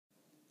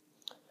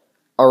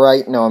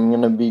Alright, now I'm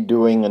gonna be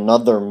doing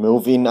another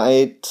movie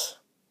night.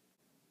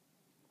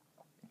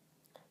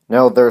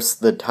 Now there's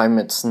the time,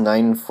 it's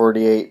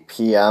 9:48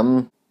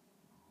 p.m.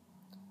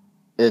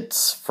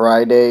 It's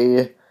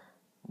Friday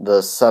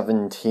the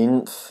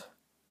 17th.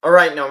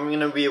 Alright, now I'm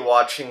gonna be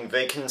watching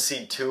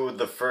Vacancy 2,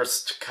 the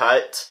first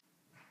cut.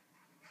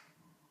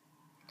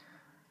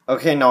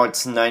 Okay, now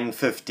it's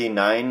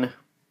 9:59.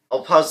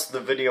 I'll pause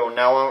the video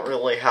now. I don't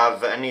really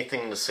have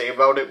anything to say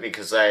about it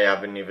because I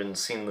haven't even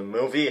seen the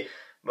movie.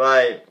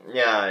 But,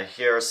 yeah,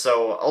 here,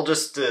 so I'll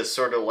just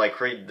sort of like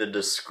read the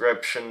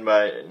description,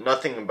 but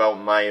nothing about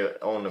my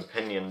own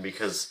opinion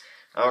because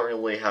I don't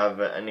really have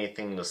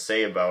anything to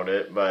say about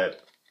it.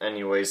 But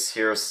anyways,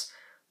 here's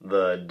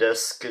the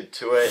disc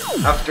to it.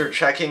 After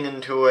checking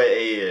into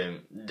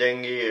a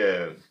dingy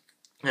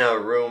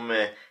room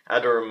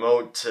at a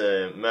remote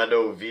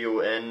meadow view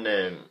in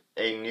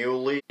a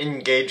newly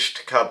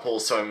engaged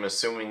couple, so I'm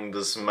assuming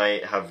this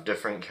might have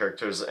different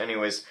characters.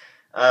 Anyways,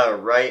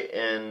 Wright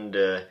and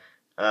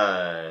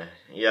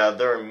yeah,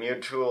 their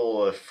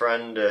mutual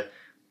friend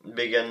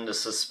begin to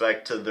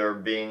suspect they're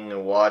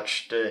being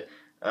watched.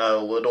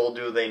 Little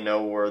do they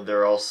know where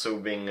they're also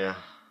being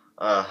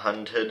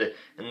hunted,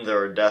 and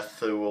their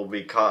death will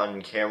be caught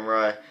on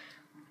camera.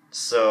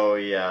 So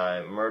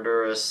yeah,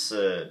 murderous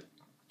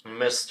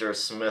Mr.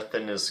 Smith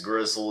and his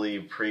grisly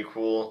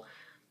prequel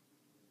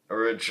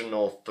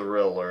original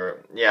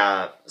thriller.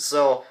 Yeah,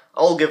 so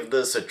I'll give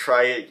this a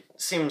try. It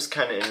seems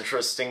kind of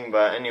interesting,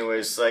 but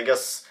anyways, I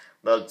guess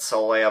that's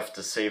all I have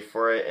to say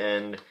for it,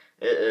 and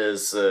it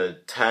is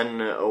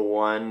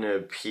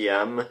 10:01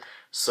 p.m.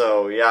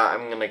 So yeah,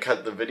 I'm gonna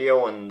cut the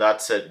video, and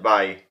that's it.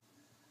 Bye.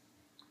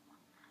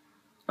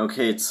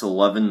 Okay, it's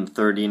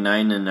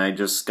 11:39, and I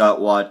just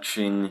got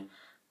watching.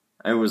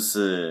 I was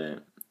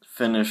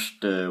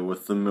finished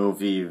with the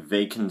movie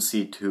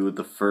Vacancy 2,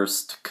 the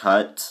first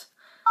cut.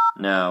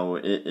 Now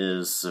it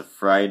is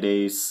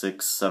Friday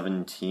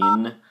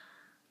 6/17.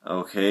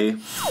 Okay.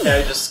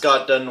 I just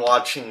got done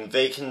watching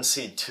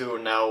Vacancy 2.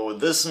 Now,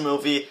 this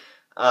movie,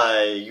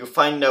 you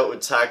find out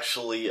it's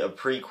actually a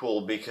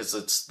prequel because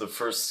it's the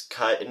first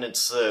cut, and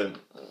it's,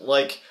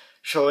 like,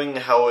 showing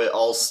how it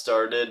all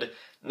started.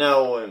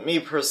 Now, me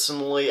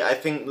personally, I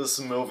think this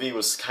movie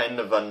was kind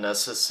of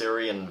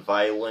unnecessary and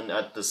violent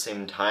at the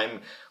same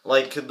time.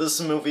 Like,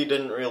 this movie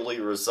didn't really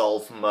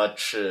resolve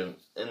much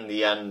in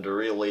the end,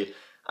 really.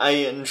 I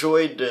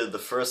enjoyed the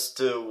first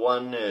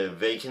one,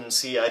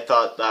 Vacancy. I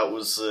thought that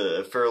was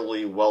a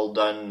fairly well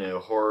done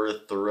horror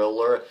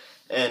thriller,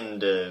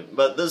 and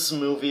but this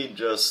movie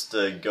just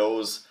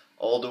goes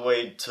all the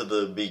way to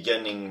the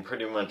beginning,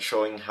 pretty much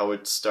showing how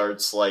it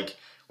starts, like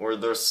where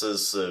there's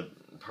this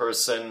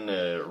person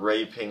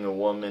raping a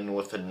woman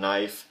with a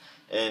knife,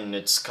 and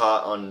it's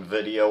caught on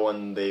video,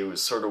 and they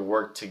sort of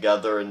work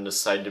together and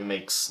decide to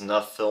make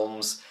snuff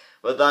films.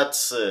 But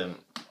that's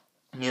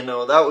you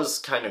know, that was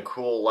kind of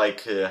cool,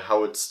 like,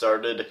 how it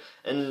started,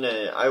 and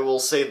I will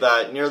say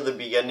that near the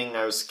beginning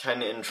I was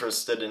kind of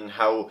interested in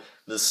how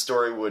the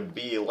story would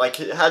be. Like,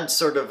 it had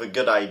sort of a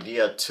good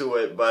idea to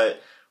it,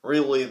 but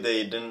really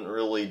they didn't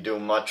really do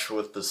much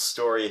with the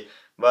story.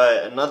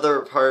 But another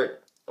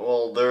part,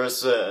 well,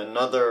 there's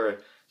another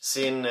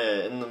scene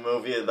in the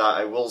movie that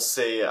I will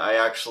say I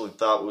actually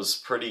thought was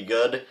pretty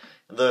good.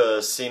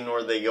 The scene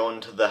where they go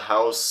into the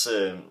house,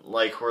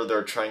 like, where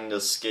they're trying to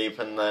escape,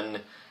 and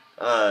then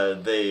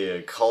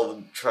they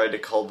try to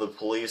call the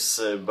police,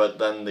 but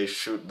then they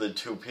shoot the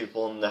two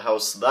people in the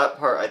house. That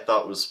part I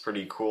thought was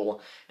pretty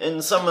cool.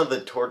 And some of the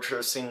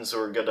torture scenes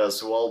were good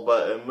as well,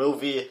 but a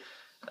movie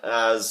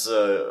as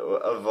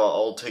of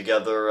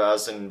altogether,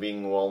 as in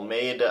being well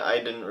made, I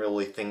didn't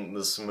really think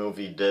this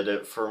movie did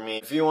it for me.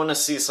 If you want to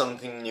see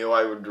something new,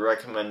 I would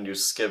recommend you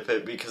skip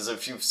it, because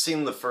if you've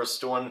seen the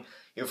first one,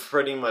 you've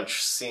pretty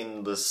much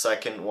seen the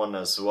second one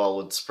as well.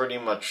 It's pretty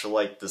much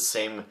like the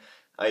same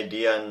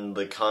idea and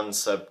the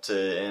concept,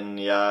 and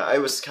yeah, I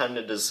was kind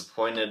of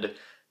disappointed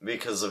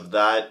because of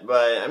that,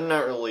 but I'm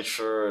not really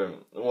sure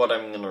what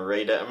I'm gonna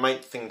rate it. I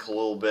might think a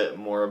little bit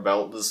more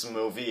about this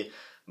movie,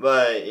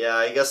 but yeah,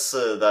 I guess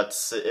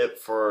that's it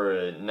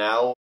for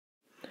now.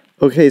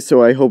 Okay,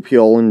 so I hope you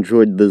all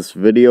enjoyed this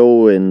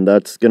video, and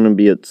that's gonna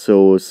be it.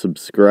 So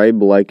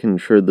subscribe, like, and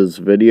share this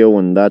video,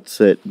 and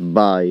that's it.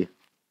 Bye.